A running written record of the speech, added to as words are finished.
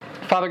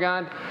Father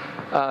God,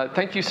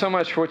 thank you so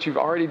much for what you've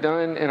already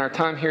done in our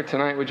time here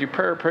tonight. Would you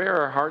prepare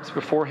our hearts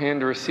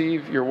beforehand to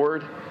receive your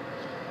word?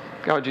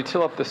 God, would you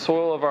till up the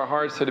soil of our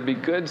hearts so to be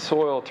good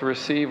soil to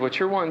receive what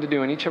you're wanting to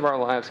do in each of our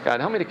lives, God.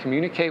 Help me to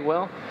communicate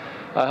well.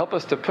 Help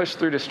us to push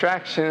through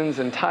distractions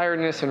and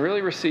tiredness and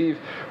really receive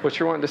what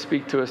you're wanting to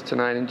speak to us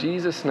tonight. In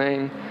Jesus'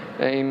 name,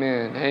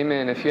 amen.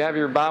 Amen. If you have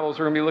your Bibles,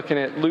 we're going to be looking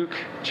at Luke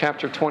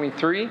chapter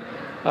 23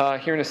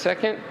 here in a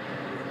second.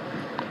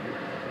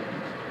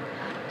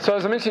 So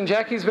as I mentioned,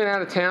 Jackie's been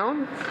out of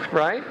town,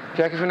 right?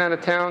 Jackie's been out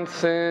of town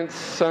since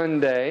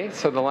Sunday,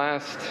 so the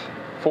last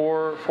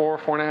four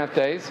and a half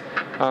days.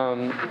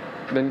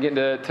 Been getting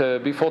to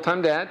be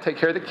full-time dad, take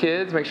care of the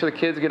kids, make sure the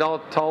kids get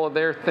all of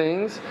their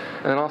things,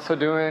 and then also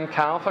doing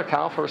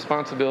Calpha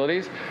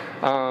responsibilities.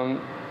 I'm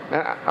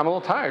a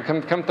little tired.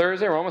 Come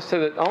Thursday, we're almost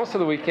to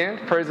the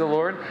weekend. Praise the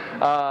Lord.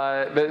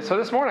 But so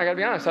this morning, I got to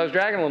be honest, I was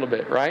dragging a little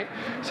bit, right?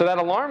 So that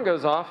alarm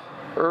goes off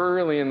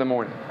early in the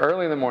morning,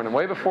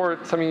 way before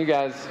some of you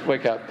guys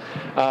wake up.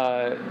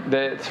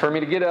 That's for me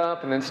to get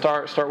up and then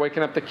start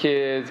waking up the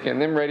kids, getting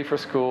them ready for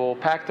school,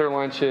 pack their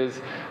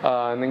lunches,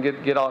 and then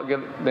get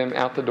them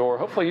out the door.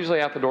 Hopefully, usually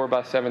out the door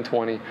by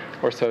 7:20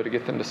 or so to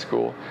get them to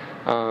school.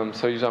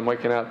 So usually I'm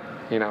waking up,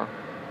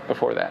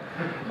 before that.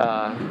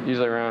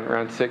 Usually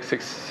around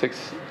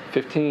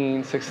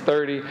 6:15,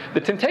 6:30.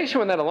 The temptation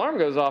when that alarm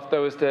goes off,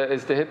 though, is to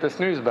hit the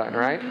snooze button,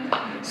 right?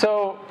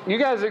 So you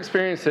guys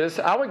experience this.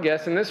 I would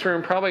guess in this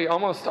room, probably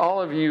almost all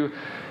of you,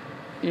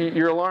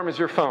 your alarm is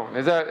your phone.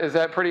 Is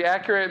that pretty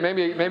accurate?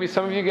 Maybe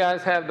some of you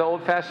guys have the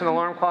old-fashioned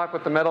alarm clock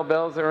with the metal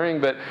bells that ring,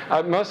 but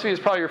most of you is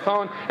probably your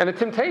phone. And the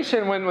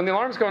temptation when the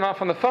alarm's going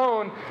off on the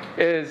phone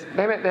is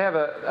they have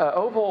a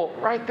oval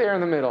right there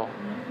in the middle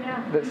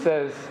that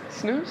says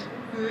snooze.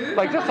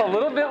 Like just a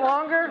little bit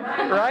longer,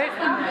 right?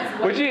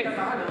 Would you,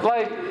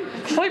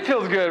 sleep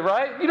feels good,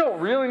 right? You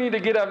don't really need to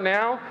get up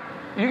now.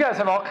 You guys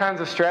have all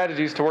kinds of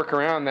strategies to work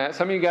around that.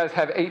 Some of you guys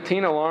have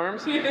 18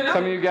 alarms.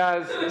 Some of you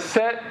guys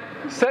set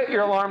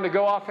your alarm to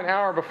go off an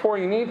hour before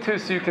you need to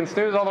so you can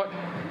snooze all the way.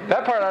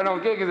 That part I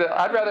don't get because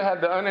I'd rather have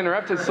the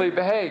uninterrupted sleep.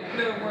 But hey,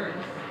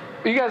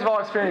 you guys have all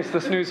experienced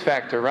the snooze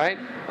factor, right?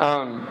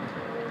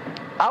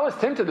 I was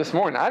tempted this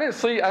morning. I didn't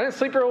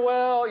sleep real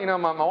well.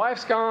 My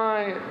wife's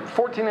gone.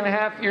 14 and a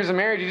half years of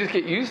marriage, you just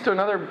get used to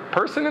another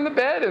person in the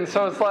bed. And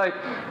so it's like,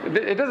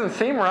 it doesn't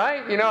seem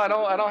right. I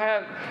don't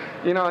have,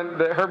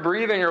 her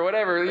breathing or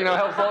whatever,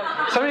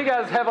 helps. Some of you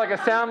guys have like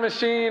a sound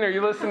machine or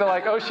you listen to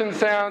like ocean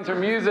sounds or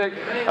music.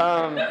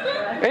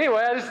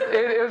 Anyway,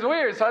 it was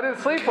weird. So I didn't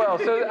sleep well.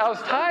 So I was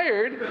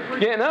tired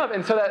getting up.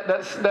 And so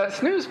that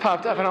snooze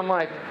popped up and I'm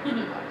like,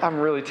 I'm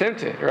really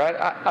tempted, right?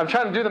 I'm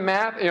trying to do the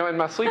math, in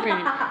my sleepy,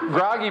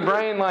 groggy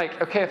brain,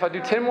 like, okay, if I do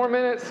 10 more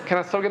minutes, can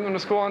I still get them to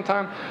school on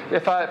time?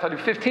 If I do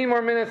 15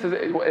 more minutes,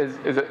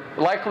 is it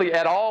likely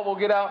at all we'll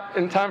get out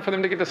in time for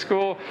them to get to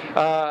school?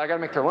 I got to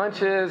make their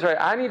lunches, right?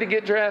 I need to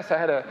get dressed. I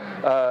had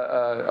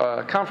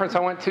a conference I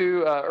went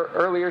to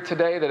earlier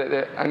today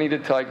that I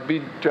needed to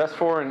be dressed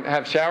for and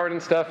have showered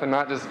and stuff and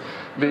not just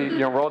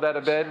be rolled out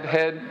of bed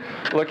head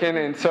looking.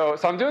 And so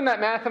I'm doing that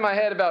math in my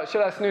head about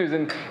should I snooze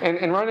and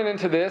running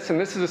into this, and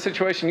this is a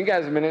situation you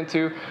guys have been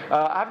into.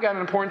 I've got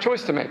an important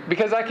choice to make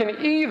because I can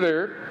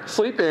either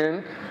sleep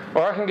in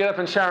or I can get up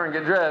and shower and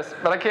get dressed,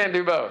 but I can't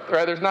do both,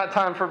 right? There's not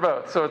time for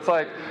both. So it's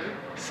like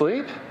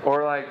sleep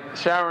or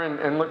shower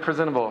and look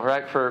presentable,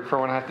 right? For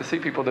when I have to see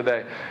people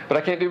today. But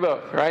I can't do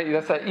both, right?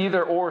 That's that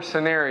either or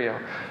scenario.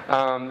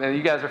 And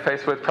you guys are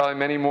faced with probably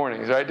many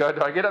mornings, right? Do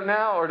I get up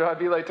now or do I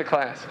be late to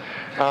class?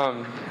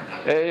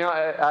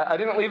 I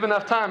didn't leave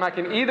enough time. I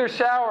can either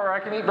shower or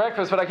I can eat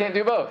breakfast, but I can't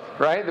do both,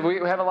 right? We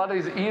have a lot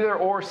of these either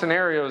or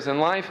scenarios in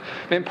life.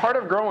 And part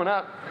of growing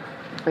up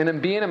and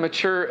then being a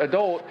mature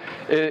adult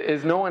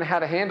is knowing how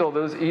to handle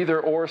those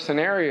either-or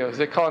scenarios.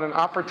 They call it an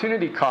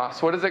opportunity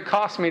cost. What does it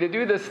cost me to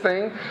do this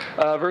thing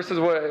versus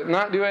what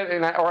not do it,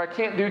 or I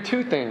can't do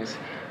two things,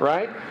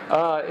 right?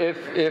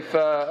 If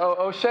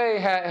O'Shea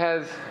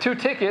has 2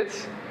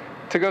 tickets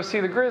to go see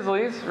the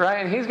Grizzlies,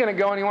 right? And he's going to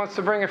go and he wants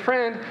to bring a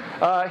friend.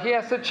 He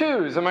has to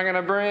choose. Am I going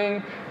to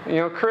bring,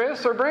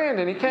 Chris or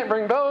Brandon? He can't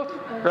bring both,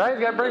 right?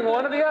 He's got to bring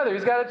one or the other.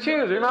 He's got to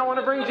choose. Or you might want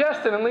to bring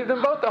Justin and leave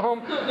them both at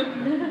home.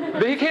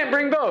 But you can't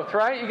bring both,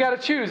 right? You got to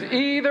choose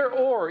either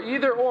or.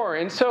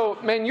 And so,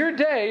 man, your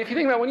day, if you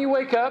think about when you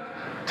wake up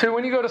to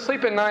when you go to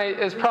sleep at night,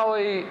 is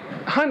probably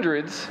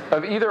hundreds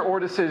of either or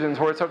decisions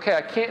where it's okay,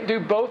 I can't do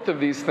both of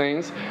these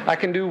things. I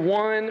can do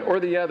one or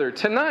the other.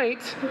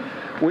 Tonight,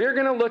 we're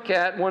going to look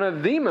at one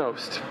of the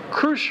most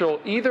crucial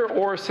either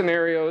or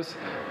scenarios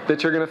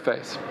that you're going to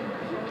face.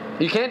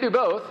 You can't do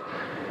both.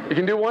 You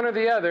can do one or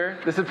the other.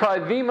 This is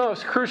probably the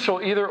most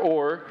crucial either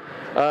or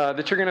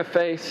that you're going to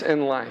face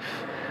in life.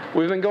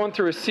 We've been going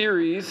through a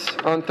series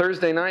on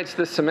Thursday nights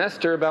this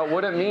semester about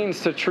what it means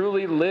to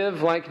truly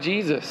live like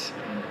Jesus.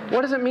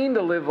 What does it mean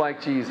to live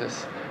like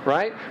Jesus?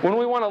 Right? When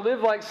we want to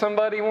live like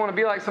somebody, we want to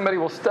be like somebody,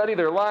 we'll study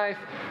their life.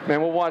 Man,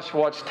 we'll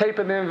watch tape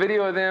of them,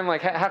 video of them.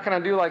 Like, how can I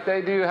do like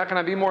they do? How can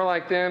I be more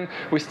like them?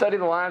 We study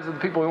the lives of the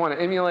people we want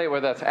to emulate,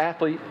 whether that's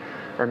athlete,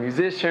 or a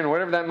musician, or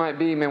whatever that might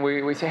be, man,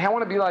 we say, hey, I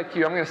want to be like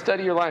you. I'm going to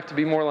study your life to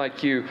be more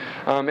like you.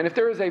 And if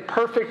there is a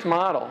perfect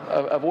model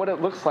of what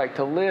it looks like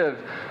to live,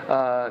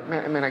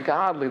 a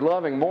godly,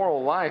 loving,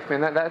 moral life,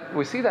 man, that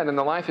we see that in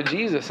the life of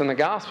Jesus in the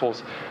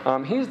Gospels.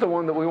 He's the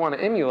one that we want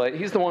to emulate.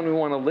 He's the one we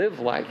want to live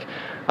like.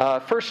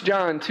 1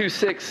 John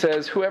 2:6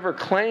 says, whoever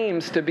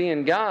claims to be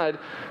in God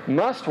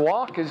must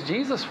walk as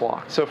Jesus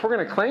walked. So if we're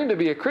going to claim to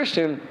be a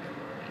Christian,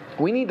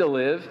 we need to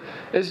live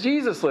as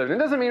Jesus lived. It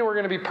doesn't mean we're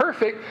going to be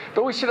perfect,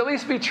 but we should at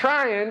least be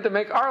trying to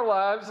make our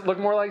lives look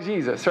more like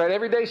Jesus, right?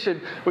 Every day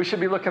we should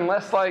be looking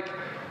less like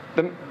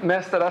the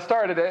mess that I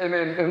started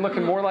and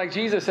looking more like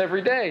Jesus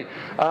every day.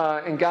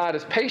 And God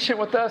is patient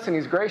with us, and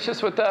He's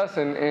gracious with us,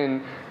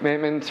 and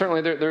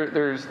certainly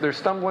there's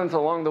stumblings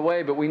along the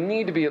way, but we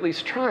need to be at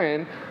least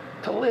trying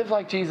to live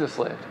like Jesus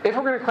lived. If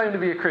we're going to claim to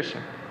be a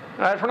Christian.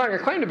 If we're not going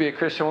to claim to be a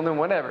Christian, well, then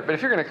whatever. But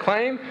if you're going to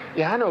claim,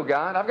 I know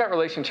God, I've got a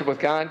relationship with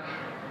God,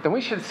 then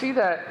we should see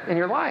that in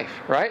your life,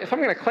 right? If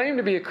I'm going to claim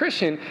to be a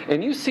Christian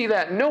and you see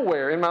that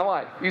nowhere in my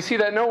life, you see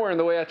that nowhere in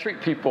the way I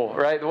treat people,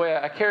 right? The way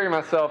I carry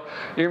myself,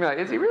 you're going to be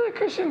like, is he really a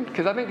Christian?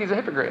 Because I think he's a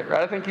hypocrite,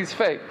 right? I think he's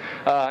fake.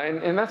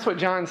 And that's what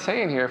John's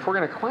saying here. If we're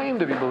going to claim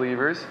to be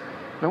believers,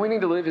 then we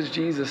need to live as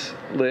Jesus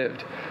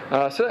lived.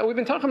 So we've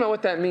been talking about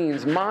what that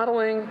means,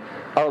 modeling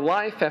our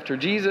life after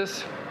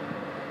Jesus,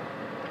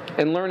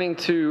 and learning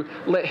to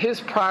let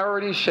His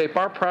priorities shape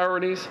our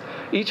priorities.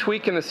 Each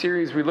week in the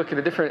series, we look at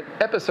a different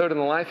episode in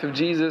the life of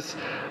Jesus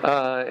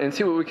and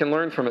see what we can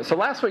learn from it. So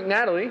last week,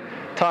 Natalie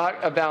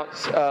talked about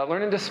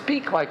learning to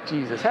speak like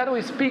Jesus. How do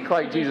we speak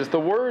like Jesus? The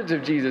words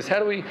of Jesus. How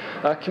do we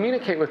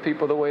communicate with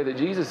people the way that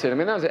Jesus did?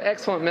 That was an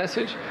excellent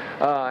message,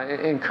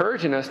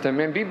 encouraging us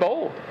to, be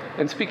bold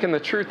and speaking the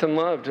truth and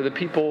love to the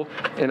people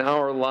in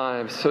our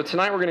lives. So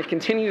tonight, we're going to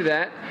continue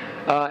that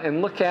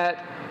and look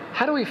at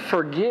how do we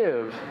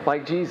forgive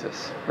like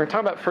Jesus? We're going to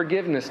talk about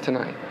forgiveness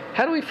tonight.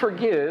 How do we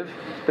forgive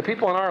the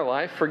people in our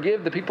life,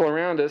 forgive the people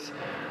around us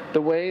the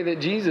way that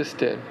Jesus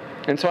did?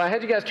 And so I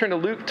had you guys turn to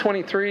Luke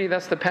 23.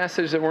 That's the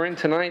passage that we're in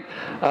tonight.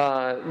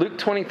 Luke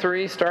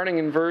 23, starting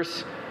in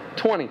verse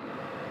 20.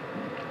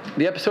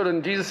 The episode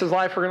in Jesus'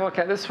 life we're going to look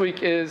at this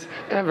week is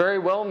a very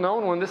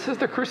well-known one. This is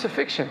the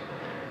crucifixion.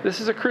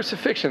 This is a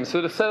crucifixion. So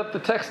to set up the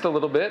text a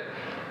little bit,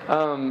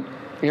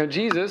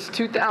 Jesus,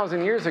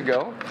 2,000 years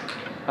ago,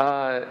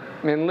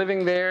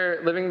 living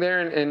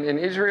there in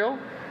Israel,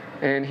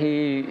 and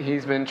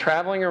he's been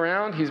traveling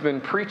around. He's been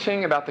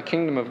preaching about the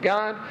kingdom of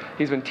God.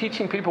 He's been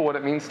teaching people what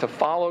it means to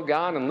follow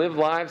God and live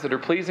lives that are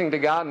pleasing to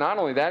God. Not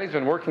only that, he's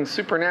been working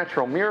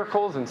supernatural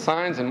miracles and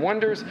signs and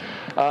wonders,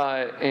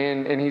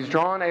 and he's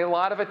drawn a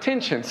lot of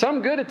attention.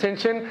 Some good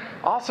attention,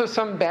 also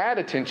some bad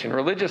attention.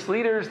 Religious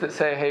leaders that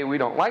say, hey, we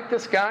don't like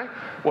this guy,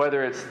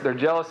 whether it's they're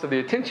jealous of the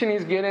attention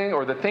he's getting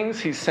or the things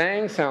he's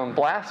saying sound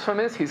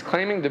blasphemous. He's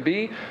claiming to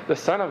be the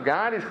Son of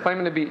God. He's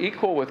claiming to be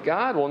equal with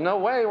God. Well, no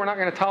way. We're not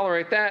going to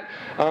tolerate that.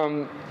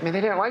 They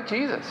didn't like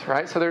Jesus,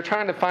 right? So they're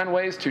trying to find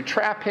ways to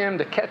trap him,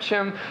 to catch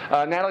him.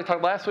 Natalie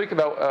talked last week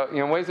about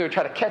ways they would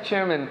try to catch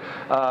him,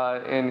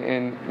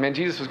 and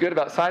Jesus was good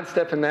about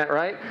sidestepping that,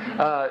 right?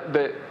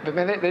 But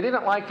they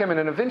didn't like him, and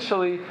then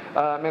eventually,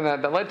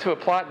 that led to a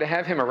plot to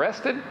have him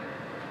arrested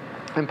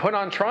and put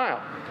on trial.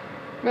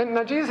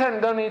 Now, Jesus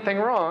hadn't done anything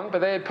wrong, but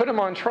they had put him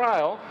on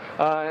trial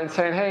and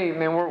saying, hey,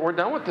 we're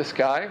done with this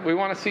guy. We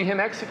want to see him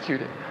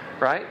executed,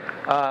 right?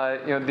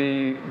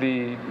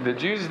 The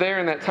Jews there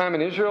in that time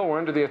in Israel were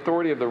under the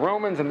authority of the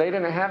Romans, and they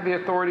didn't have the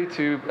authority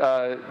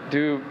to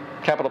do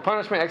capital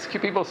punishment, execute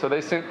people, so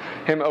they sent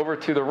him over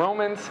to the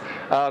Romans.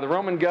 The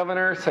Roman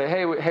governor say,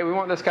 hey, we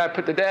want this guy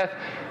put to death,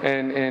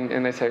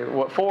 and they say,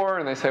 what for?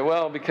 And they say,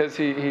 well, because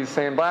he's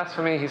saying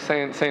blasphemy, he's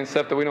saying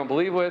stuff that we don't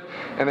believe with,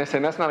 and they say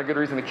that's not a good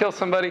reason to kill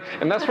somebody.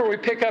 And that's where we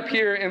pick up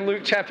here in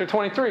Luke chapter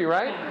 23,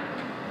 right?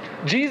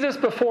 Jesus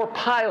before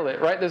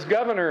Pilate, right? This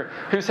governor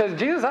who says,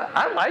 Jesus,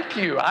 I like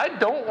you. I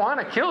don't want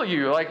to kill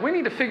you. Like, we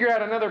need to figure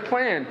out another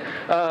plan.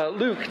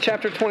 Luke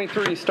chapter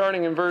 23,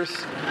 starting in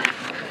verse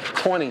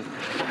 20.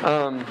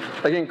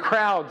 Again,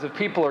 crowds of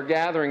people are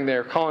gathering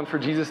there, calling for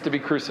Jesus to be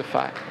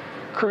crucified.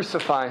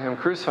 Crucify him,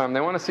 crucify him.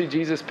 They want to see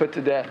Jesus put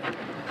to death.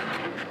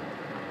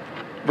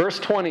 Verse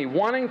 20,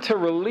 wanting to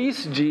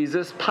release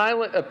Jesus,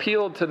 Pilate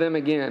appealed to them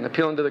again,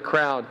 appealing to the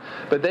crowd.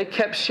 But they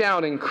kept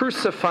shouting,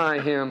 crucify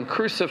him,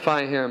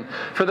 crucify him.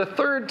 For the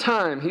third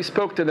time he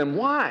spoke to them,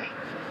 why?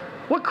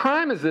 What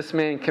crime has this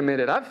man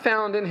committed? I've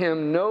found in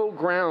him no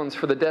grounds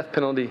for the death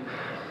penalty.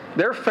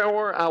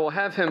 Therefore, I will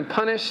have him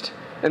punished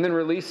and then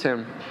release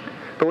him.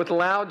 But with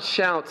loud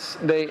shouts,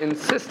 they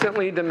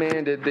insistently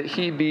demanded that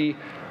he be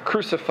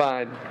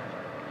crucified.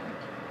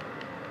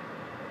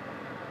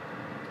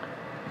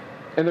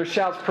 And their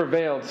shouts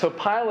prevailed. So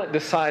Pilate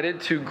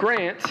decided to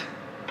grant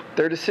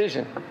their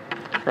decision,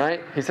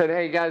 right? He said,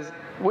 hey, guys,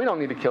 we don't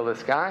need to kill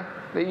this guy.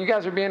 You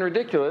guys are being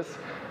ridiculous.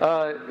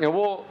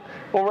 We'll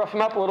rough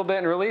him up a little bit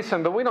and release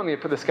him, but we don't need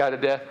to put this guy to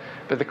death.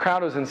 But the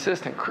crowd was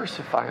insistent,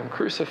 crucify him,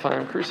 crucify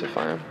him,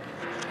 crucify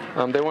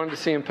him. They wanted to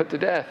see him put to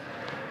death.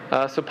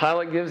 So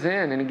Pilate gives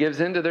in, and he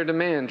gives in to their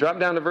demand. Drop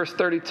down to verse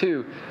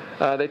 32.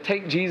 They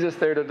take Jesus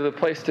there to the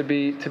place to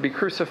be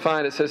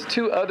crucified. It says,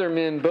 2 other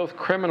men, both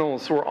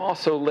criminals, were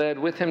also led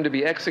with him to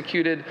be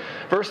executed.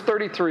 Verse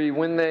 33,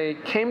 when they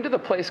came to the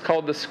place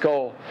called the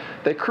Skull,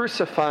 they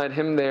crucified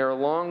him there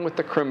along with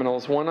the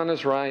criminals, one on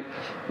his right,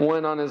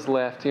 one on his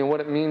left. You know what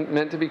it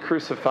meant to be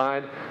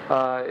crucified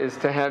is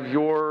to have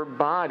your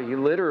body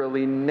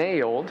literally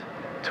nailed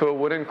to a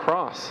wooden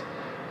cross.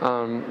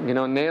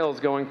 Nails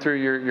going through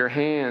your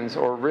hands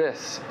or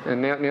wrists,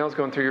 and nails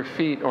going through your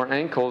feet or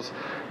ankles,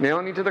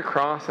 nailing you to the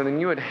cross, and then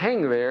you would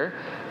hang there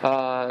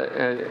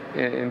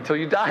until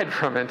you died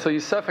from it, until you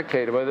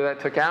suffocated. Whether that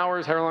took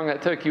hours, however long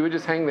that took, you would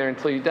just hang there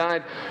until you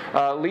died.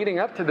 Leading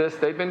up to this,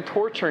 they've been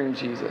torturing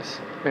Jesus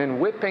and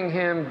whipping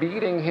him,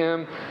 beating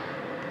him,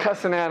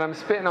 cussing at him,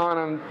 spitting on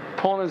him,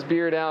 pulling his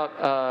beard out.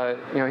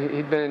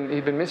 He'd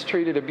been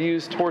mistreated,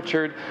 abused,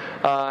 tortured,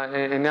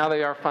 and now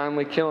they are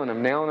finally killing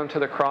him, nailing him to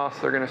the cross.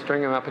 They're going to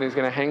string him up, and he's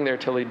going to hang there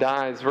till he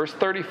dies. Verse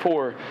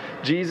 34,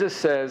 Jesus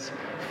says,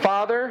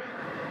 "Father,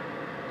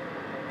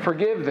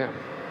 forgive them.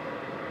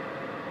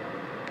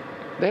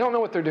 They don't know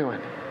what they're doing.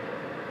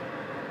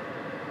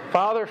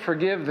 Father,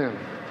 forgive them.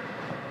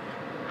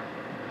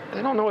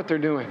 They don't know what they're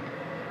doing."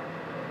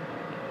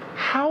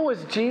 How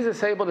was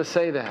Jesus able to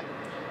say that?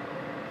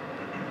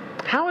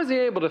 How is he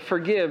able to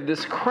forgive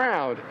this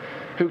crowd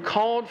who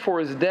called for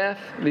his death,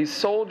 these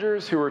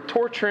soldiers who were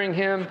torturing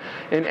him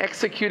and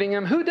executing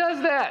him? Who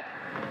does that?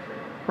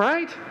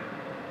 Right?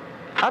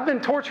 I've been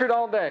tortured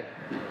all day,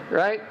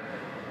 right?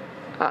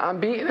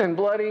 I'm beaten and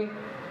bloody.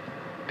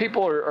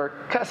 People are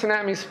cussing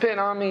at me, spitting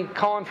on me,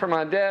 calling for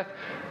my death.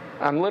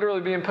 I'm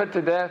literally being put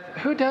to death.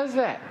 Who does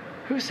that?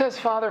 Who says,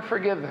 "Father,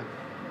 forgive them"?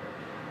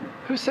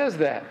 Who says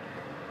that?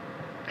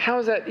 How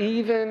is that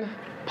even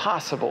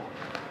possible?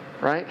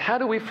 Right? How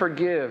do we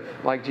forgive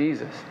like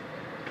Jesus?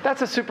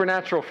 That's a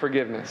supernatural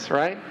forgiveness,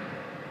 right?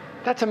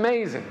 That's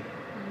amazing.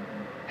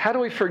 How do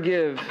we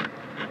forgive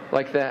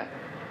like that?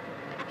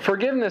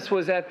 Forgiveness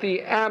was at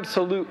the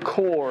absolute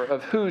core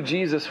of who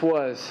Jesus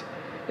was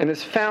and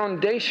is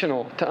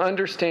foundational to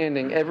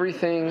understanding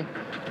everything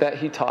that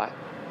he taught.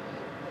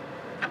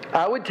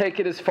 I would take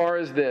it as far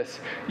as this.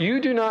 You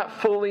do not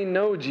fully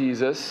know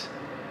Jesus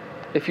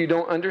if you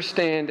don't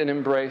understand and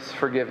embrace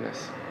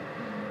forgiveness.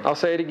 I'll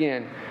say it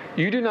again.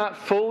 You do not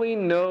fully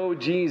know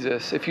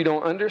Jesus if you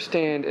don't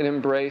understand and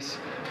embrace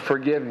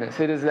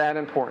forgiveness. It is that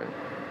important.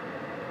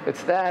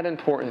 It's that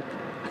important.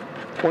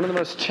 One of the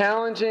most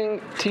challenging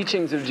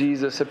teachings of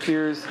Jesus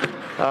appears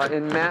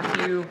in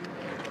Matthew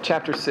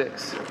chapter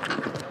 6.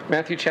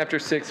 Matthew chapter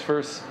 6,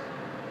 verse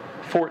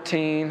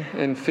 14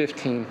 and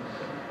 15.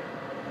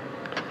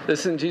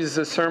 This is in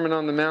Jesus' Sermon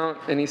on the Mount,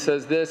 and he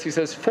says this. He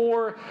says,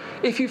 "For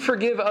if you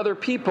forgive other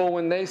people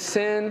when they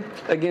sin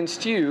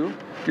against you,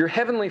 your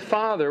heavenly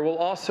Father will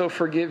also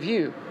forgive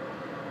you."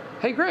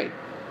 Hey, great.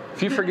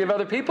 If you forgive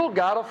other people,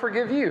 God will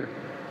forgive you.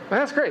 Well,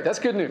 that's great. That's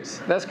good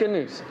news. That's good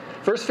news.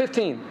 Verse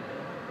 15.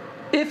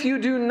 "If you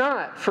do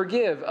not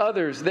forgive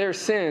others their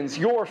sins,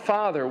 your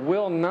Father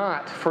will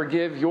not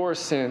forgive your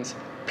sins."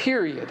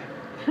 Period.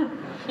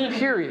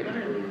 Period.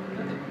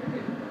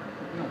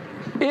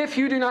 If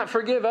you do not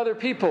forgive other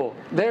people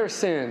their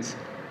sins,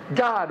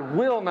 God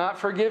will not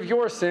forgive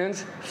your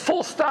sins.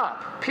 Full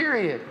stop.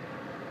 Period.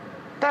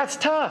 That's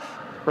tough,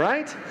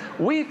 right?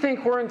 We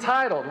think we're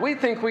entitled. We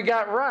think we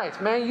got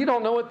rights. Man, you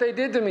don't know what they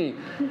did to me.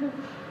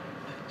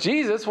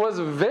 Jesus was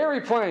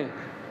very plain.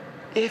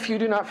 If you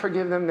do not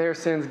forgive them their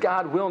sins,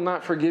 God will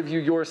not forgive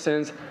you your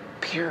sins.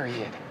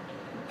 Period.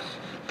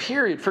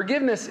 Period.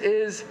 Forgiveness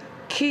is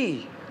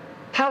key.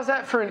 How's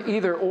that for an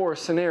either-or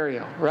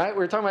scenario, right?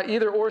 We're talking about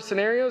either-or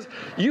scenarios.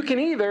 You can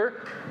either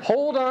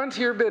hold on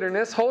to your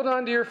bitterness, hold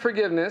on to your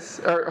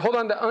forgiveness, or hold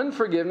on to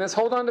unforgiveness,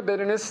 hold on to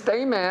bitterness,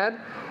 stay mad,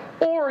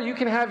 or you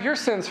can have your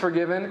sins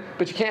forgiven,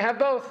 but you can't have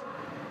both.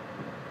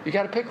 You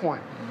got to pick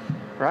one,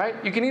 right?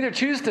 You can either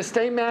choose to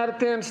stay mad at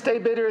them, stay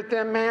bitter at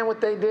them, man,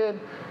 what they did.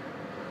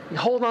 You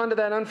hold on to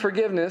that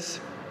unforgiveness,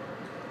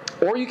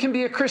 or you can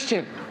be a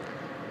Christian.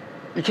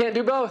 You can't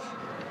do both,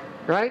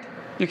 right?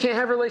 You can't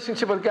have a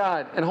relationship with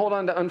God and hold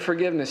on to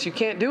unforgiveness. You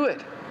can't do it.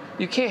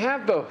 You can't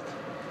have both.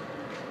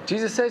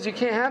 Jesus says you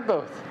can't have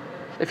both.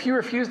 If you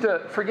refuse to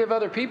forgive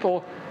other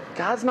people,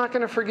 God's not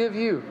going to forgive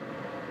you.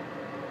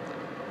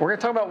 We're going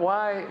to talk about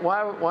why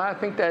I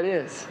think that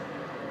is.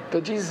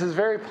 But Jesus is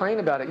very plain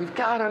about it. You've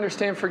got to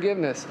understand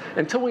forgiveness.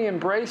 Until we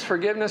embrace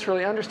forgiveness,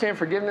 really understand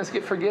forgiveness,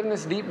 get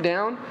forgiveness deep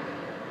down,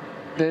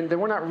 then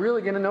we're not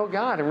really going to know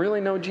God and really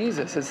know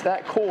Jesus. It's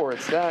that core.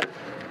 It's that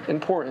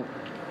important.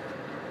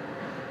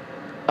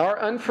 Our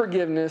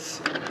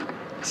unforgiveness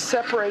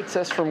separates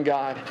us from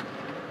God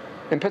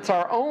and puts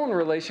our own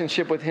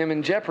relationship with Him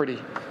in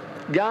jeopardy.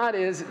 God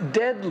is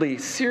deadly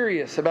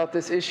serious about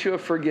this issue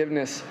of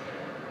forgiveness,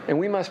 and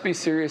we must be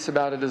serious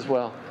about it as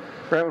well.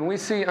 Right? When we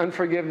see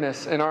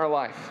unforgiveness in our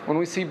life, when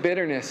we see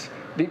bitterness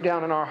deep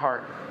down in our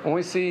heart, when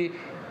we see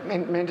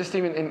just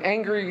even an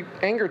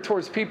anger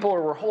towards people,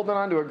 or we're holding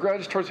on to a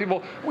grudge towards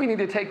people, we need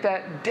to take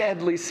that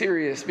deadly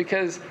serious,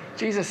 because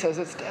Jesus says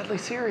it's deadly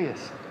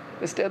serious.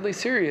 It's deadly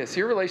serious.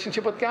 Your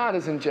relationship with God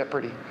is in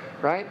jeopardy,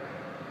 right?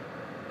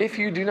 If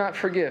you do not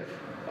forgive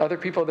other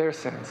people their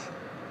sins,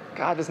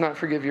 God does not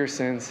forgive your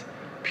sins,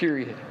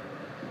 period.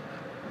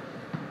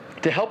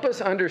 To help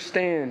us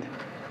understand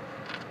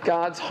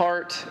God's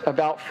heart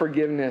about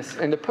forgiveness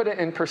and to put it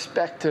in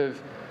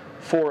perspective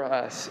for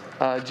us,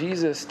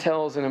 Jesus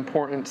tells an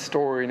important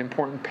story, an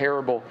important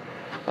parable.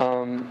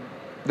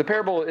 The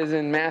parable is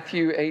in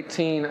Matthew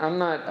 18. I'm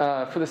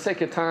not, for the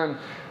sake of time,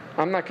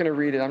 I'm not going to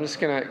read it. I'm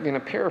just going to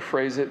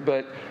paraphrase it.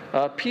 But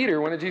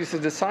Peter, one of Jesus'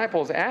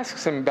 disciples,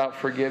 asks him about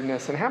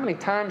forgiveness and how many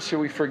times should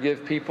we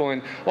forgive people?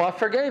 And, well, I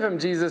forgave him,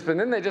 Jesus, but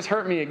then they just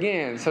hurt me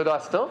again. So do I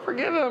still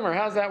forgive them, or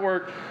how's that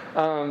work?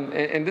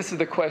 And this is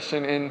the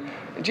question. And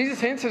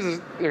Jesus answers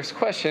this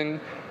question,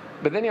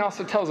 but then he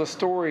also tells a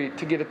story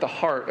to get at the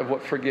heart of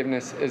what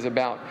forgiveness is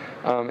about.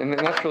 And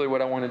that's really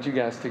what I wanted you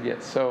guys to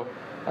get. So,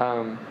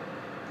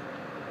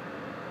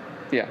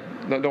 yeah,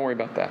 don't worry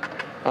about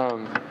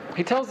that.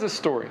 He tells this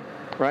story,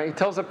 right? He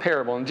tells a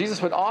parable, and Jesus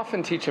would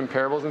often teach in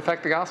parables. In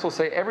fact, the Gospels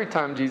say every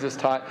time Jesus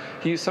taught,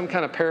 he used some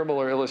kind of parable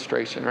or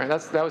illustration, right?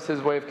 That was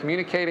his way of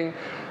communicating.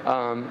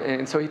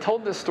 And so he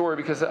told this story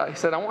because he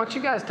said, I want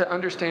you guys to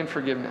understand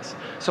forgiveness.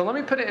 So let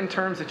me put it in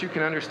terms that you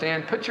can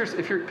understand. Put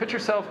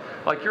yourself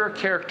like you're a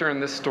character in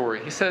this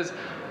story. He says,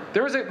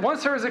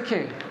 once there was a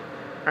king.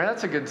 Right?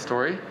 That's a good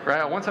story,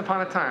 right? Once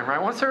upon a time,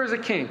 right? Once there was a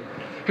king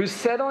who's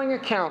settling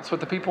accounts with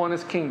the people in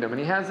his kingdom. And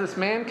he has this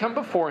man come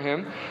before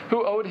him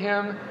who owed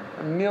him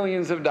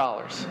millions of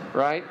dollars,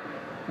 right?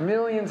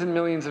 Millions and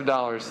millions of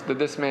dollars that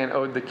this man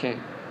owed the king.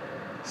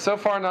 So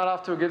far, not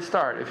off to a good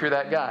start if you're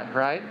that guy,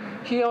 right?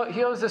 He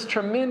owes this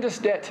tremendous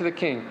debt to the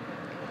king.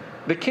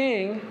 The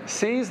king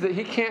sees that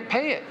he can't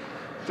pay it.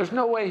 There's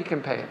no way he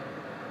can pay it.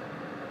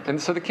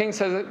 And so the king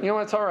says, you know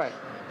what, it's all right.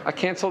 I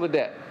cancel the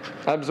debt.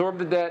 I absorb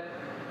the debt.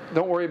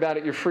 Don't worry about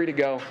it. You're free to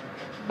go.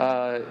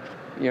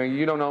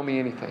 You don't owe me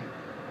anything.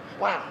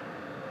 Wow,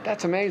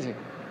 that's amazing.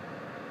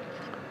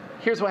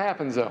 Here's what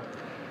happens, though.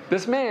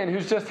 This man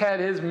who's just had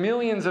his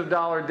millions of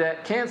dollar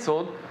debt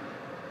canceled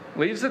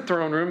leaves the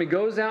throne room. He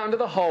goes out into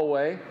the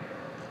hallway,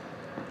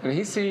 and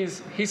he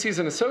sees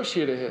an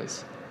associate of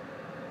his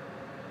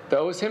that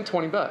owes him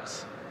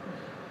 $20.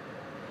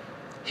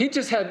 He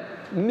just had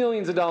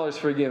millions of dollars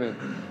forgiven.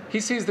 He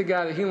sees the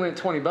guy that he lent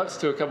 $20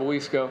 to a couple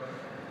weeks ago.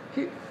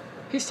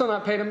 He's still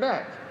not paid him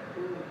back.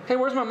 Hey,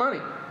 where's my money?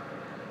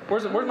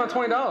 Where's my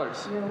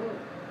 $20?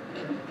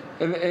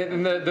 And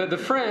the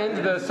friend,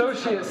 the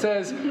associate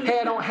says, hey,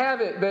 I don't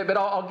have it, but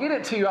I'll get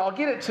it to you. I'll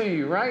get it to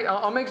you, right?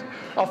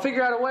 I'll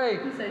figure out a way.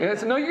 And I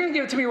said, no, you're going to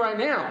give it to me right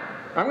now.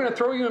 I'm going to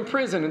throw you in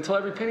prison until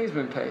every penny's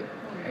been paid.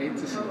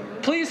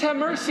 Please have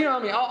mercy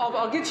on me.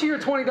 I'll get you your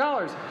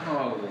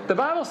 $20. The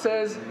Bible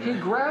says he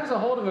grabs a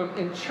hold of him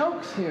and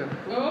chokes him.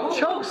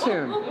 Chokes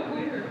him.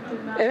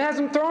 And has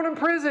him thrown in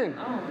prison.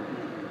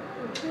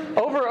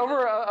 Over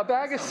a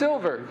bag of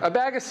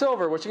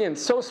silver, which again,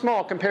 so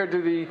small compared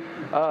to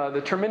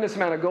the tremendous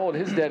amount of gold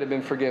his debt had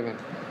been forgiven,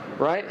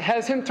 right?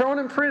 Has him thrown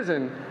in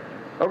prison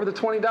over the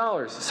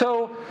 $20.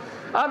 So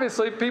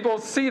obviously people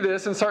see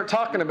this and start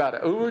talking about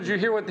it. Ooh, did you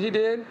hear what he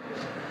did?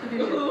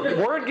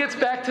 Word gets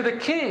back to the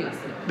king.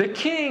 The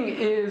king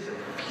is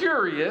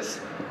furious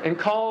and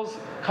calls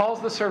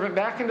the servant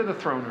back into the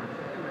throne room.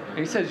 And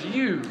he says,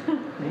 you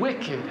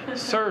wicked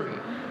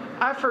servant.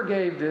 I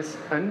forgave this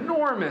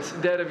enormous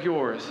debt of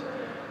yours.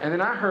 And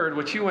then I heard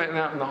what you went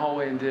out in the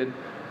hallway and did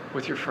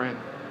with your friend.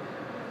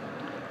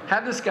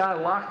 Had this guy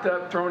locked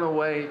up, thrown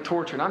away,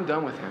 tortured. I'm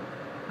done with him.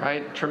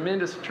 Right?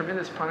 Tremendous,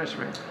 tremendous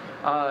punishment.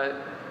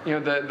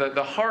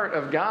 The heart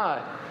of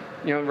God,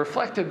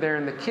 reflected there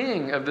in the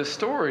king of this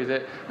story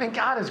that, man,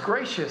 God is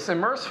gracious and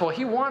merciful.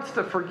 He wants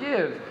to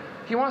forgive.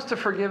 He wants to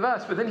forgive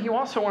us, but then he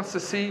also wants to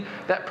see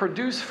that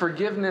produce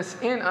forgiveness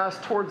in us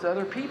towards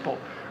other people.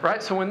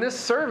 Right? So when this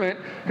servant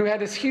who had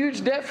this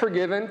huge debt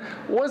forgiven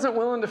wasn't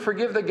willing to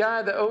forgive the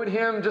guy that owed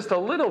him just a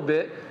little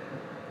bit,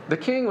 the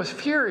king was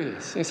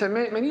furious. He said,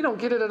 man, you don't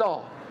get it at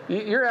all.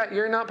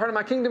 You're not part of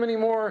my kingdom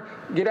anymore.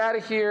 Get out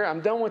of here.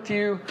 I'm done with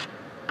you.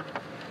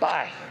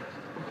 Bye.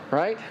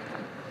 Right?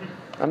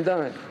 I'm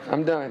done.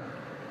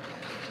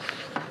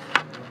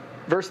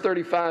 Verse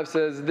 35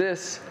 says,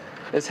 this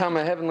is how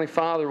my heavenly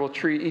Father will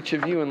treat each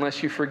of you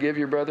unless you forgive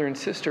your brother and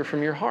sister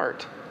from your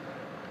heart.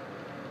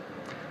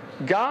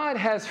 God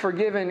has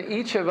forgiven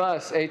each of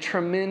us a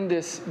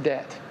tremendous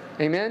debt.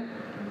 Amen?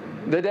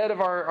 The debt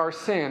of our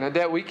sin, a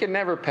debt we can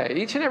never pay.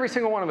 Each and every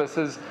single one of us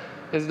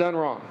has done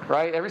wrong,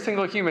 right? Every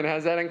single human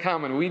has that in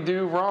common. We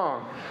do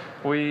wrong.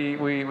 We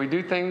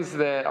do things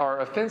that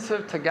are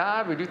offensive to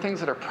God. We do things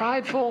that are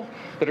prideful,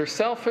 that are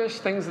selfish,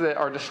 things that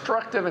are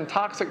destructive and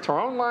toxic to our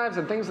own lives,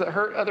 and things that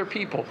hurt other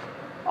people.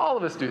 All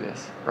of us do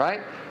this, right?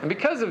 And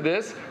because of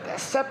this, that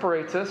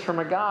separates us from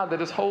a God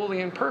that is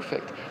holy and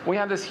perfect. We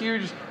have this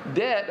huge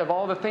debt of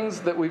all the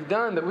things that we've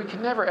done that we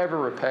can never, ever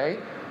repay.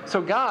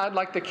 So God,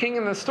 like the king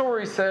in the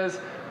story,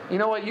 says, you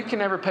know what, you can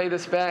never pay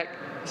this back,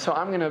 so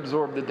I'm going to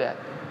absorb the debt,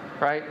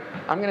 right?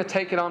 I'm going to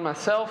take it on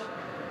myself,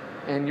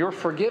 and you're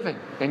forgiven,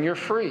 and you're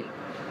free,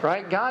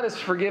 right? God has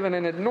forgiven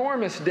an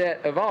enormous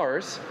debt of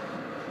ours,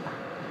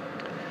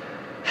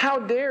 How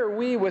dare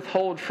we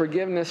withhold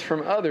forgiveness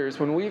from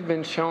others when we've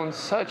been shown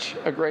such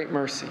a great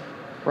mercy,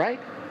 right?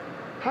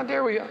 How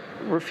dare we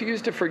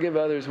refuse to forgive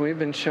others when we've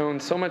been shown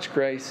so much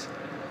grace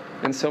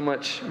and so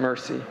much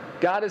mercy?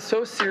 God is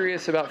so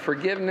serious about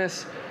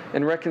forgiveness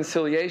and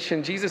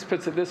reconciliation. Jesus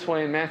puts it this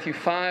way in Matthew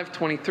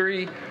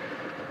 5:23.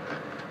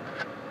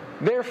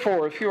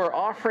 Therefore, if you are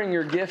offering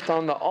your gift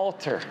on the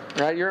altar,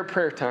 right? You're at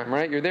prayer time,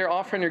 right? You're there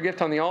offering your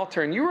gift on the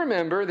altar, and you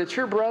remember that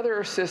your brother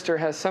or sister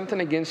has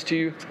something against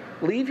you.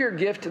 Leave your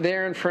gift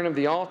there in front of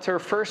the altar.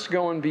 First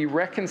go and be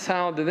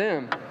reconciled to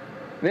them.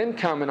 Then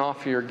come and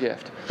offer your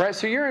gift, right?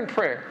 So you're in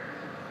prayer.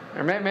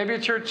 Or maybe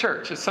it's your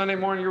church. It's Sunday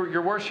morning,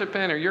 you're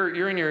worshiping, or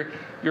you're in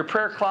your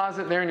prayer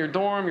closet there in your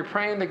dorm. You're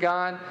praying to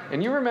God,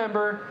 and you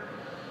remember,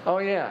 oh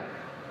yeah,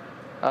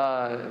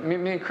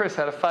 me and Chris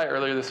had a fight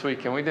earlier this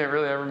week, and we didn't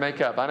really ever make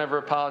up. I never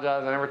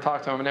apologized. I never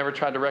talked to him. I never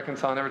tried to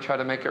reconcile. I never tried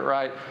to make it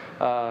right.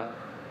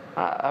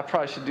 I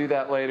probably should do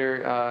that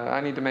later.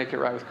 I need to make it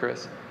right with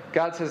Chris.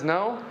 God says,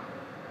 no,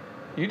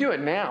 you do it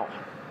now.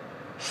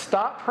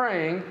 Stop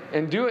praying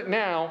and do it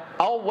now.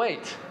 I'll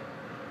wait.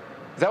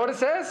 Is that what it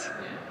says?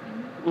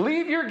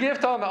 Leave your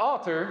gift on the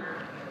altar.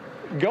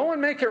 Go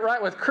and make it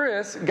right with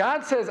Chris.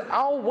 God says,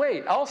 I'll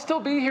wait. I'll still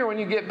be here when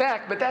you get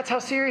back, but that's how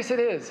serious it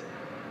is.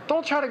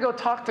 Don't try to go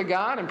talk to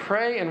God and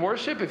pray and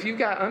worship if you've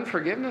got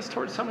unforgiveness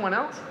towards someone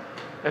else.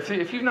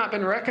 If you've not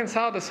been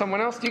reconciled to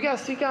someone else, do you guys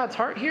see God's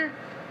heart here?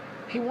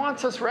 He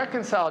wants us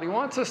reconciled. He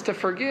wants us to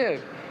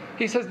forgive.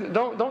 He says,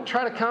 don't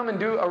try to come and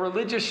do a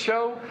religious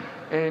show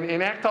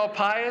and act all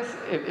pious.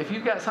 If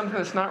you've got something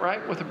that's not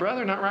right with a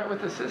brother, not right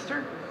with a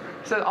sister,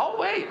 he says, I'll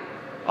wait.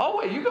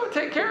 You go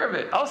take care of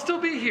it. I'll still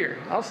be here.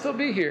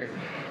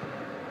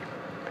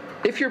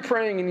 If you're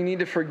praying and you need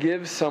to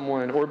forgive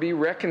someone or be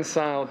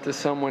reconciled to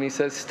someone, he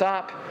says,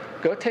 stop,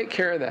 go take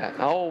care of that.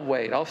 I'll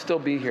wait. I'll still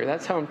be here.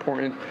 That's how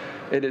important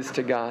it is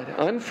to God.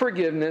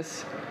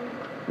 Unforgiveness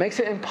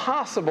makes it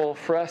impossible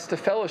for us to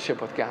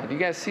fellowship with God. Do you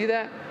guys see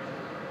that?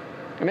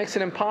 It makes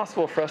it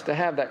impossible for us to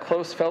have that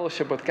close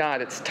fellowship with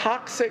God. It's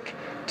toxic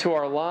to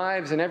our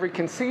lives in every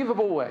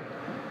conceivable way,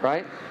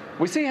 right?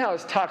 We see how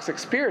it's toxic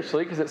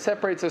spiritually because it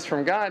separates us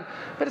from God,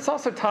 but it's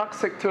also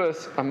toxic to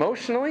us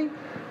emotionally,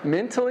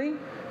 mentally.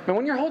 And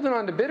when you're holding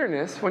on to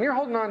bitterness, when you're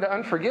holding on to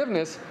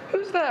unforgiveness,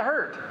 who's that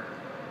hurt?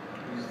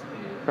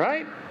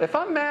 Right? If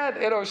I'm mad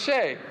at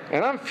O'Shea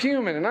and I'm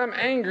fuming and I'm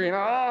angry and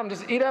I'm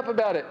just eat up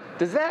about it,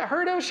 does that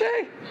hurt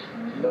O'Shea?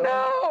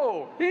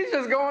 No. He's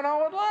just going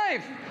on with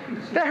life.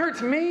 That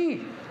hurts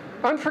me.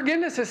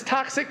 Unforgiveness is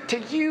toxic to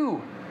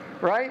you,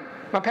 right?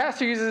 My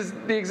pastor uses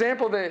the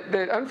example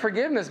that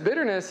unforgiveness,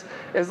 bitterness,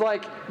 is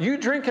like you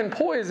drinking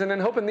poison and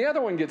hoping the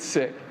other one gets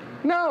sick.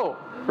 No.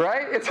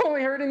 Right? It's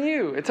only hurting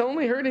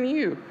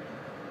you.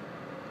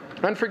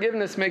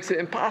 Unforgiveness makes it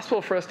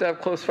impossible for us to have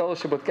close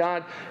fellowship with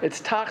God. It's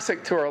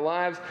toxic to our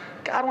lives.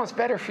 God wants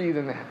better for you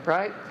than that,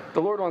 right?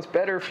 The Lord wants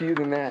better for you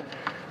than that.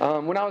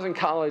 When I was in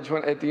college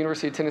at the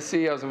University of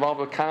Tennessee, I was involved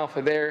with Chi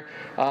Alpha there,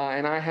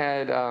 and I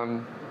had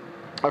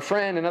a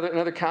friend,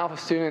 another Chi Alpha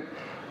student,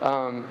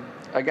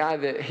 a guy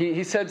that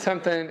he said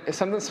something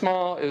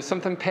small, it was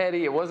something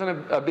petty, it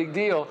wasn't a big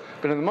deal,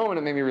 but in the moment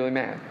it made me really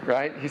mad,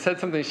 right? He said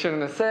something he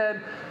shouldn't have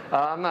said.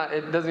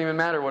 It doesn't even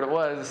matter what it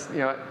was,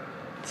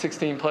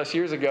 16 plus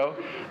years ago.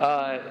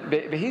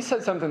 But he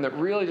said something that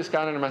really just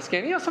got under my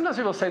skin. Sometimes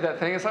people say that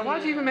thing. It's like,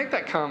 why'd you even make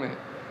that comment?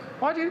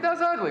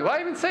 That's ugly.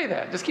 Why even say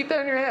that? Just keep that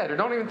in your head or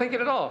don't even think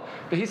it at all.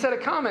 But he said a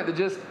comment that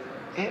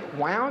it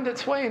wound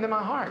its way into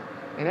my heart.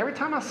 And every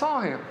time I saw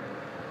him,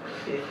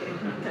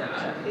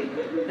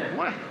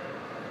 what?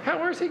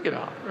 Where's he get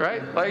off,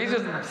 right? Like he's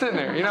just sitting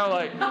there,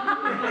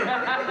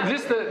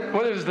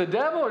 whether it was the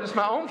devil or just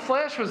my own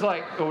flesh was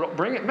like,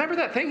 bring it. Remember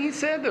that thing he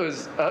said that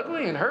was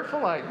ugly and hurtful?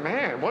 Like,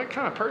 man, what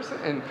kind of person?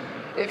 And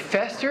it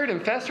festered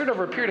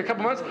over a period of a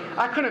couple months.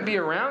 I couldn't be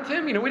around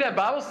him. We'd have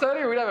Bible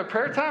study or we'd have a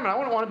prayer time, and I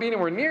wouldn't want to be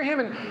anywhere near him,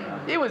 and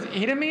it was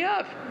eating me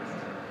up.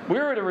 We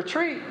were at a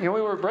retreat. We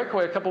were at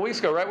Breakaway a couple weeks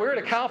ago, right? We were at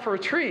a Chi Alpha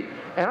retreat,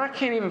 and I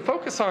can't even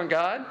focus on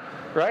God.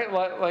 Right?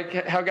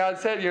 Like how God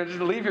said,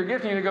 just leave your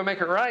gift and you need to go make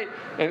it right.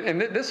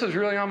 And this was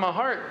really on my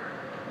heart.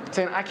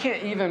 Saying, I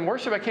can't even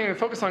worship. I can't even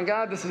focus on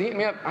God. This is eating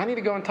me up. I need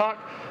to go and talk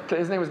to,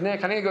 his name was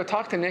Nick. I need to go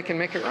talk to Nick and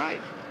make it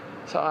right.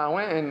 So I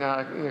went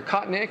and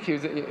caught Nick. He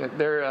was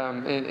there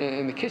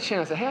in the kitchen.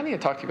 I said, hey, I need to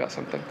talk to you about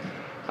something.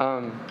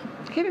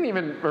 He didn't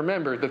even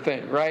remember the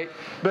thing, right?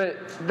 But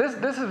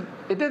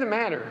it didn't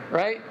matter,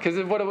 right? Because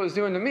of what it was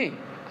doing to me.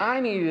 I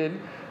needed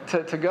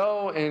to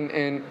go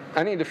and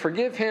I need to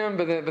forgive him,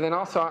 but then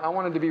also I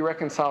wanted to be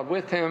reconciled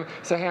with him.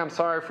 Say, hey, I'm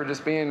sorry for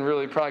just being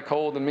really probably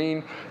cold and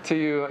mean to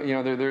you.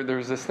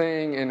 There's this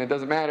thing and it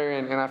doesn't matter,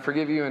 and I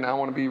forgive you, and I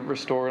want to be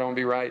restored. I want to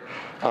be right.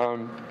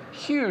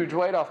 Huge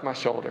weight off my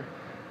shoulder.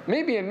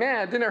 Me being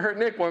mad didn't hurt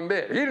Nick one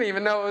bit. He didn't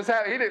even know it was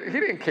happening. He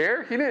didn't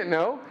care. He didn't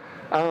know.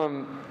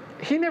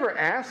 He never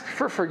asked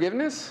for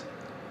forgiveness.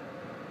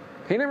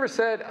 He never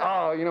said,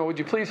 would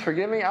you please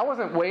forgive me? I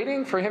wasn't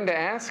waiting for him to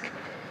ask.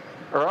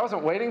 Or I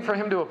wasn't waiting for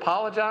him to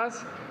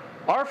apologize.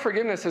 Our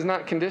forgiveness is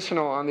not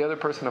conditional on the other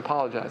person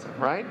apologizing,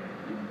 right?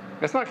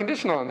 It's not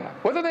conditional on that.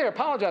 Whether they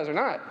apologize or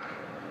not,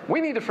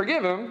 we need to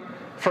forgive them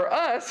for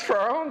us, for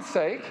our own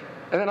sake,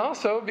 and then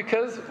also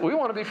because we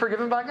want to be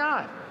forgiven by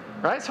God,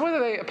 right? So whether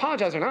they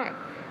apologize or not,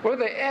 whether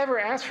they ever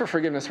ask for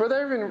forgiveness, whether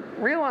they even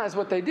realize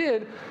what they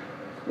did,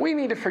 we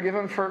need to forgive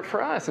them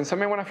for us. And so,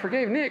 man, when I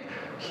forgave Nick,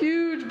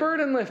 huge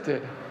burden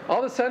lifted.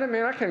 All of a sudden,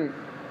 man, I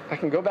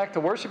can go back to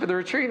worship at the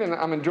retreat, and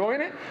I'm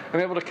enjoying it. I'm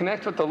able to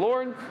connect with the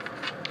Lord,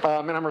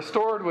 and I'm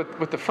restored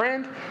with the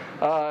friend.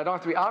 I don't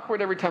have to be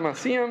awkward every time I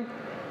see him.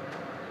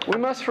 We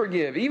must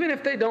forgive, even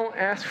if they don't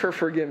ask for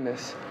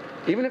forgiveness,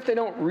 even if they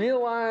don't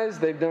realize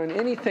they've done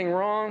anything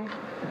wrong.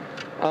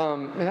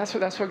 And that's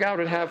what God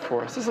would have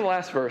for us. This is the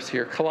last verse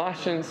here,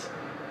 Colossians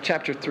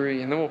chapter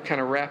 3, and then we'll kind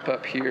of wrap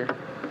up here.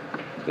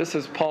 This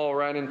is Paul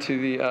writing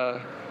to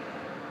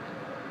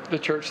the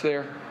church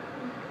there.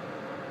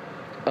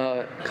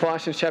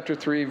 Colossians chapter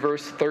 3,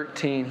 verse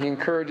 13. He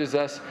encourages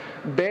us,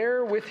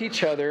 bear with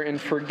each other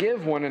and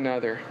forgive one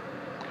another.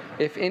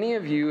 If any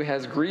of you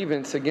has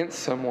grievance against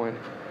someone,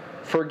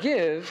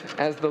 forgive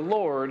as the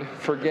Lord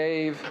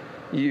forgave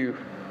you.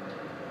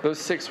 Those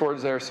 6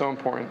 words there are so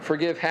important.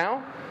 Forgive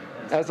how?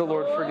 As the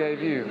Lord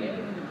forgave you.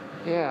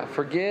 Yeah,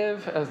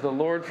 forgive as the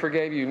Lord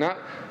forgave you. Not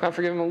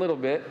forgive him a little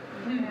bit.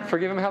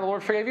 Forgive him how the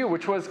Lord forgave you,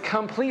 which was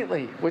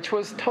completely, which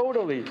was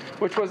totally,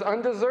 which was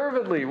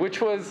undeservedly,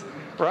 which was,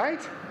 right?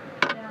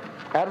 Yeah.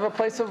 Out of a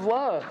place of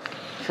love.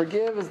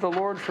 Forgive as the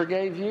Lord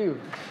forgave you.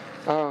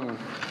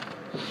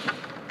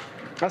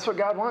 That's what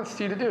God wants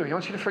you to do. He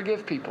wants you to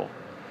forgive people.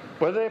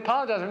 Whether they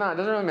apologize or not, it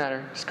doesn't really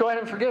matter. Just go ahead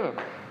and forgive them.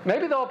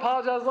 Maybe they'll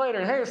apologize later,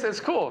 and hey, it's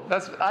cool.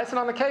 That's icing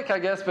on the cake, I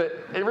guess, but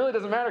it really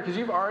doesn't matter because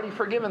you've already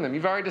forgiven them.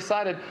 You've already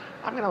decided,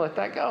 I'm going to let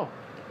that go.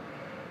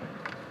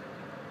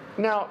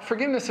 Now,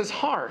 forgiveness is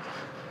hard,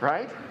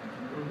 right?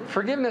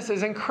 Forgiveness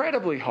is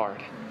incredibly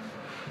hard.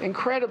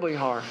 Incredibly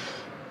hard.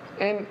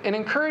 And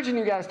encouraging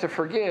you guys to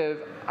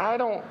forgive, I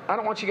don't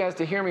want you guys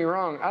to hear me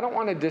wrong. I don't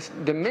want to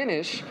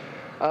diminish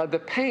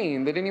the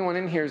pain that anyone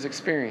in here has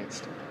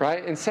experienced,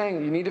 right? And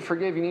saying you need to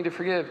forgive, you need to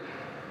forgive.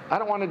 I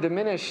don't want to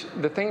diminish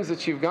the things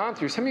that you've gone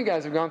through. Some of you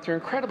guys have gone through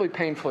incredibly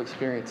painful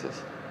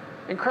experiences,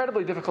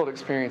 incredibly difficult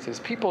experiences.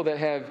 People that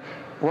have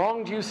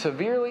wronged you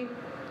severely,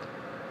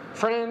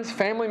 friends,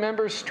 family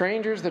members,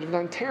 strangers that have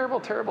done terrible,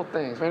 terrible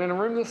things. Man, in a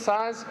room this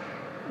size,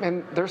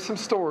 man, there's some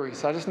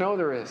stories. I just know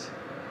there is.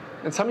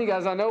 And some of you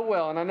guys I know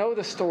well, and I know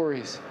the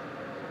stories.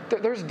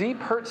 There's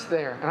deep hurts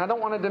there, and I don't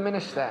want to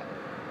diminish that,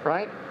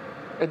 right?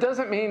 It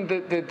doesn't mean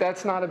that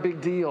that's not a big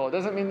deal. It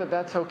doesn't mean that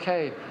that's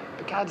okay.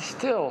 But God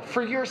still,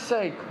 for your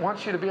sake,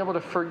 wants you to be able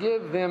to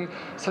forgive them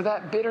so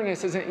that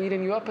bitterness isn't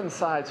eating you up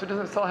inside, so it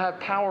doesn't still have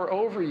power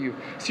over you,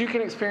 so you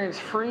can experience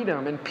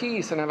freedom and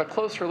peace and have a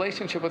close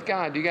relationship with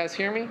God. Do you guys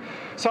hear me?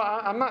 So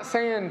I'm not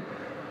saying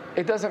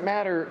it doesn't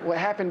matter what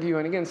happened to you.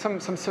 And again, some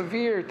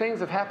severe things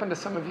have happened to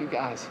some of you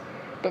guys.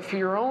 But for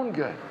your own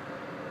good,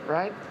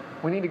 right?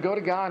 We need to go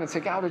to God and say,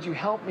 God, would you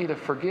help me to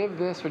forgive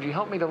this? Would you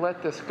help me to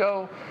let this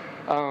go?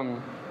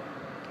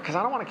 Because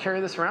I don't want to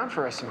carry this around for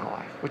the rest of my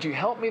life. Would you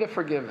help me to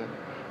forgive them?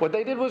 What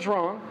they did was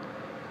wrong.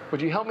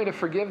 Would you help me to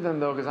forgive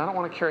them, though? Because I don't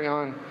want to carry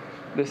on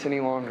this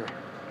any longer.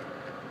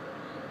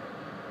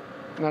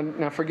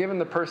 Now forgiving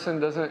the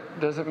person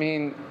doesn't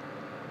mean...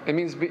 It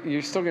means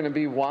you're still going to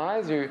be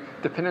wise.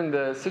 Depending on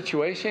the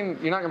situation,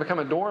 you're not going to become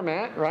a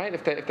doormat, right?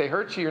 If they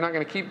hurt you, you're not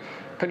going to keep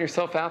putting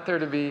yourself out there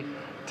to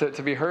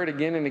be hurt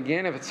again and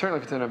again. If it's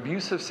an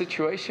abusive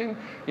situation,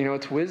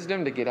 it's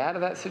wisdom to get out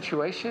of that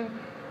situation.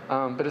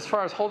 But as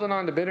far as holding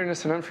on to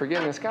bitterness and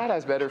unforgiveness, God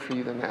has better for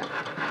you than that.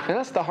 And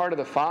that's the heart of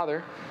the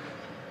Father.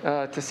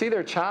 To see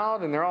their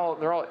child and they're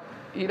all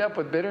eat up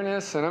with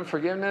bitterness and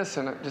unforgiveness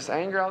and just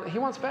anger. He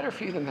wants better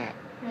for you than that.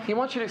 He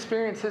wants you to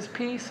experience His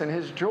peace and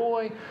His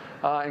joy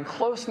and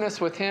closeness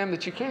with Him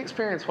that you can't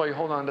experience while you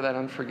hold on to that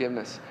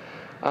unforgiveness.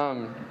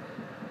 Going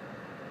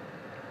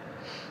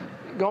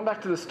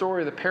back to the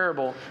story of the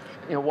parable,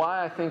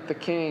 why I think the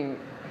king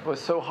was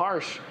so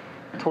harsh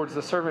towards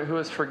the servant who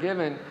was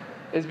forgiven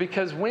is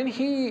because when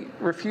he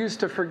refused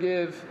to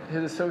forgive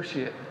his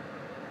associate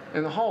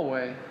in the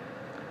hallway,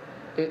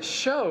 it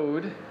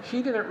showed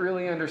he didn't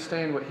really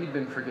understand what he'd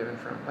been forgiven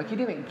from. Like, he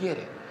didn't get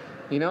it,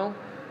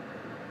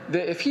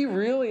 That if he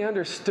really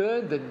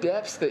understood the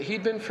depths that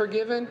he'd been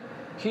forgiven,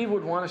 he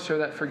would want to show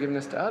that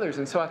forgiveness to others.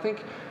 And so I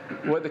think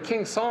what the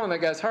king saw in that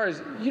guy's heart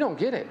is, you don't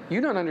get it.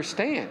 You don't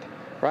understand,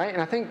 right?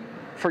 And I think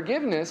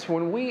forgiveness,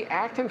 when we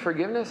act in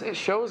forgiveness, it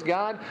shows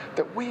God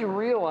that we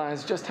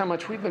realize just how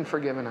much we've been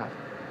forgiven of.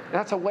 And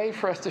that's a way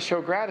for us to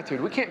show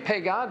gratitude. We can't pay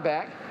God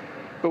back,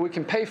 but we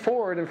can pay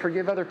forward and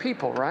forgive other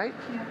people, right?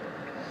 Yeah.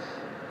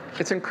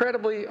 It's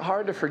incredibly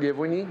hard to forgive.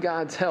 We need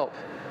God's help.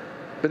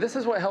 But this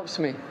is what helps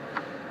me.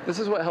 This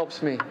is what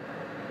helps me.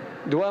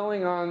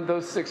 Dwelling on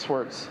those 6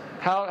 words.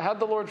 How'd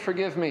the Lord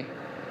forgive me?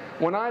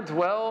 When I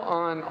dwell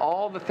on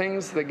all the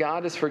things that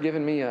God has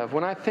forgiven me of,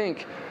 when I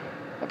think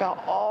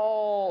about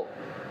all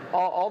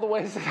the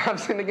ways that I've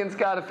sinned against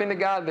God, offended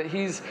God, that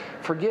He's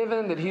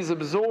forgiven, that He's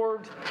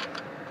absorbed,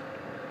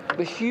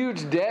 the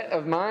huge debt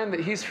of mine that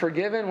He's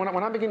forgiven,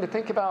 when I begin to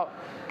think about,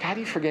 God,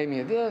 You forgave me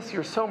of this.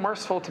 You're so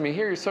merciful to me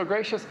here. You're so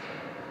gracious.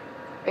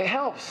 It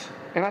helps.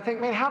 And I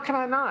think, man, how can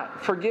I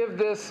not forgive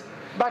this,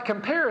 by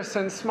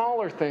comparison,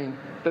 smaller thing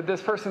that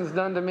this person's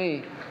done to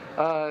me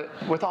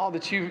with all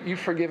that You've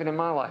forgiven in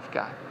my life,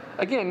 God?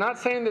 Again, not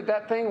saying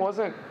that thing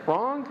wasn't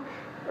wrong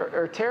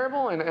or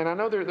terrible, and I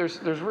know there's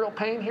real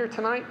pain here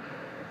tonight,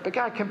 but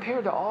God,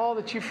 compared to all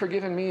that You've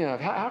forgiven me of,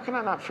 how can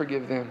I not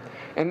forgive them?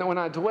 And then when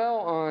I dwell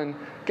on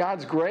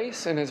God's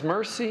grace and His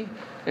mercy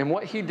and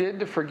what He did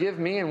to forgive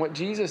me and what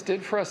Jesus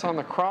did for us on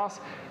the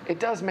cross, it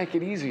does make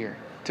it easier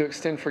to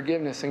extend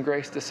forgiveness and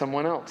grace to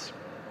someone else.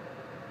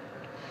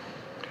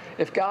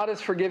 If God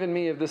has forgiven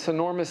me of this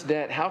enormous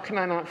debt, how can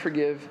I not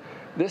forgive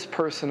this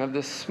person of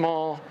this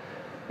small,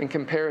 in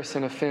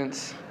comparison,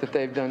 offense that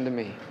they've done to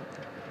me?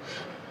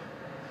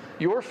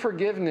 Your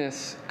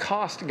forgiveness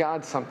cost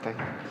God something,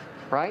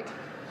 right?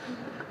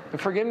 And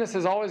forgiveness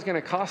is always going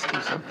to cost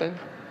you something.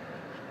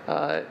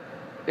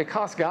 It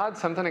cost God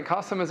something. It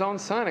cost Him His own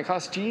Son. It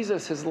cost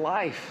Jesus His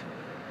life.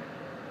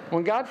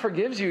 When God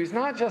forgives you, He's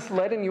not just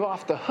letting you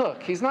off the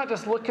hook. He's not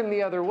just looking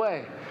the other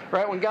way,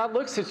 right? When God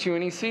looks at you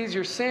and He sees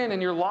your sin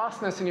and your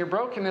lostness and your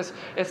brokenness,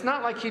 it's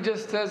not like He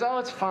just says, oh,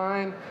 it's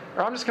fine,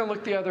 or I'm just going to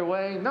look the other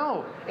way.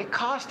 No, it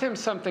cost Him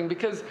something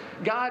because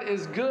God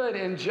is good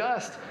and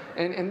just,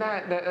 and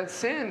that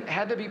sin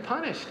had to be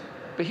punished.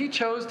 But He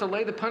chose to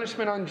lay the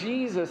punishment on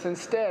Jesus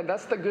instead.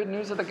 That's the good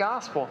news of the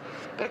gospel.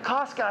 But it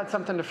cost God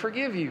something to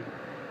forgive you.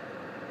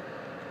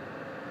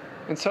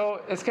 And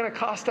so it's going to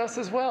cost us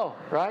as well,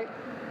 right?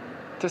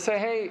 To say,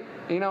 hey,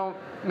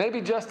 maybe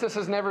justice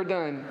is never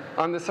done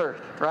on this earth,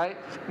 right?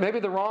 Maybe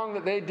the wrong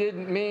that they did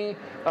me,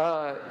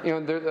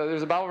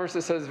 there's a Bible verse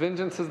that says,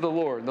 vengeance is the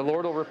Lord. The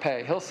Lord will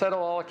repay. He'll settle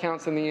all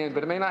accounts in the end,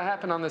 but it may not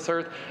happen on this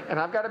earth, and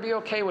I've got to be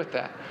okay with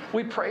that.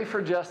 We pray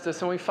for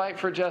justice and we fight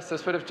for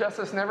justice, but if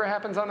justice never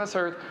happens on this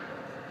earth,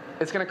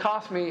 it's going to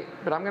cost me,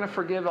 but I'm going to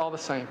forgive all the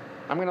same.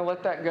 I'm going to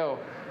let that go.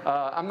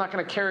 I'm not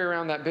going to carry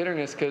around that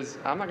bitterness because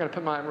I'm not going to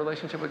put my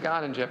relationship with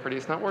God in jeopardy.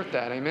 It's not worth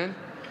that. Amen?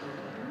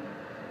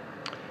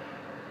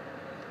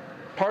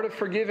 Part of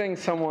forgiving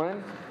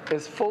someone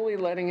is fully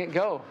letting it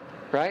go,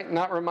 right?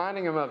 Not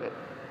reminding them of it.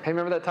 Hey,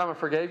 remember that time I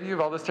forgave you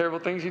of all those terrible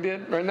things you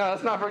did? Right? No,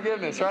 that's not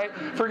forgiveness, right?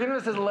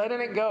 Forgiveness is letting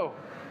it go.